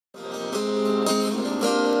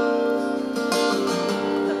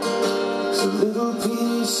a little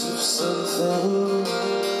piece of something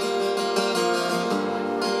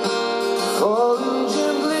falling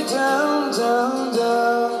gently down, down,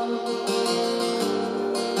 down.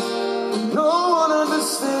 No one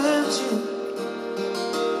understands you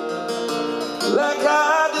like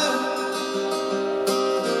I do.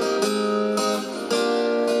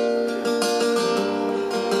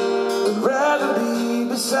 I'd rather be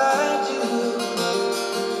beside you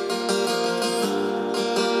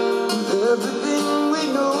with everything we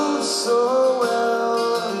know so well.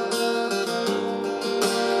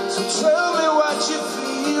 So tell me what you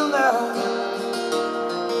feel now,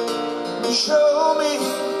 and show me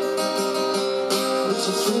what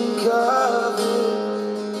you think of it.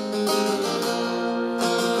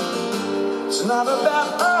 It's not about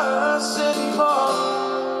us anymore.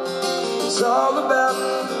 It's all about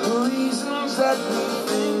the reasons that we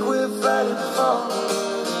think we're fighting for.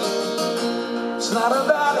 It's not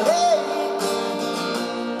about hate.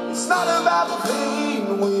 It's not about the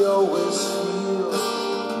pain we always feel.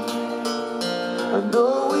 I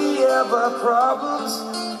know we have our problems,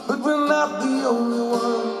 but we're not the only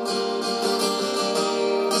ones.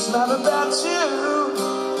 It's not about you.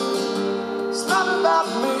 It's not about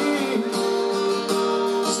me.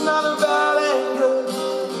 It's not about anger.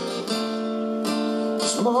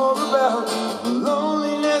 It's more about the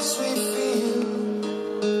loneliness we feel.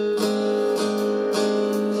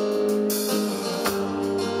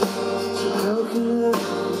 So how can I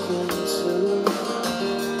begin to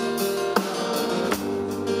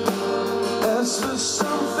ask for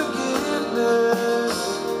some forgiveness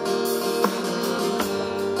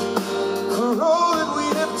for all that we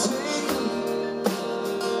have taken?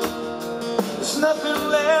 There's nothing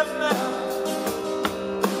left now.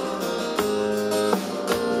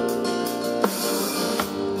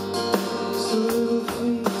 Just a little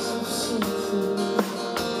piece of something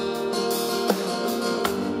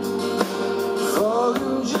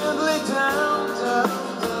falling gently down, down,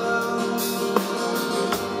 down.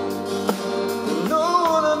 No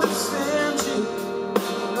one understands you,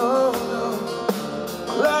 no, no,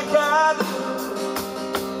 like I do.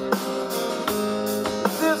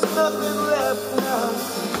 There's nothing left now.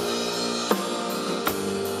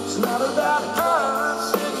 It's not about us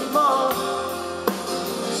anymore.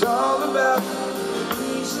 It's all about the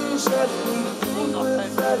reasons that we think we're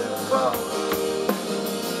fighting for.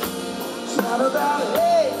 It's not about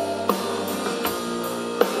hate.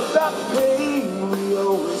 It's about the pain we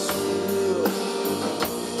always feel.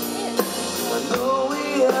 I know we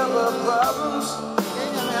have our problems,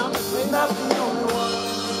 we're not the only one.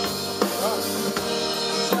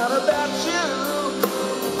 It's not about you,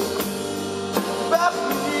 it's about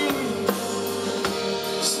me.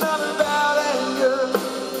 It's not about anger.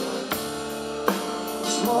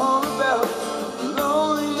 It's more about the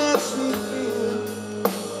loneliness we feel.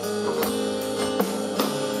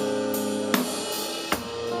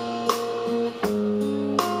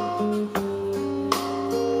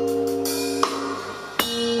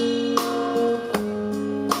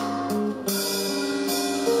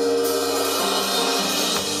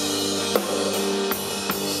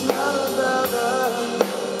 It's not about us.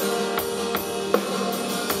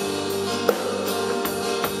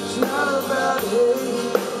 It's not about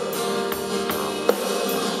hate.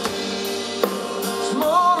 It's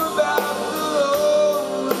more about the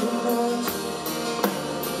loneliness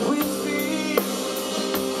we feel.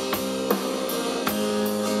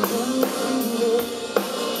 When we feel it.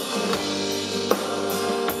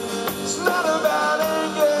 It's not about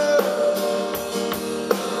anger.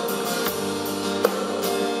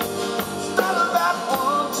 It's not about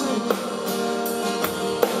wanting.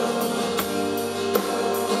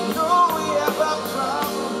 No, we have our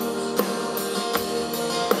problems,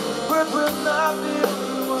 but we're not the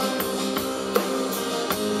only ones.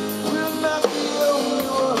 We're not the only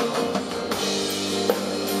ones.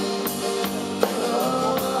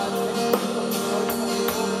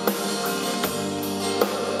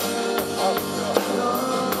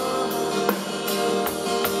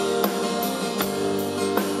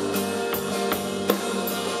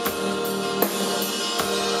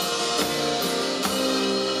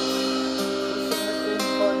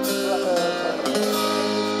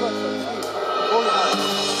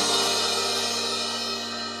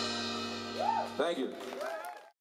 Thank you.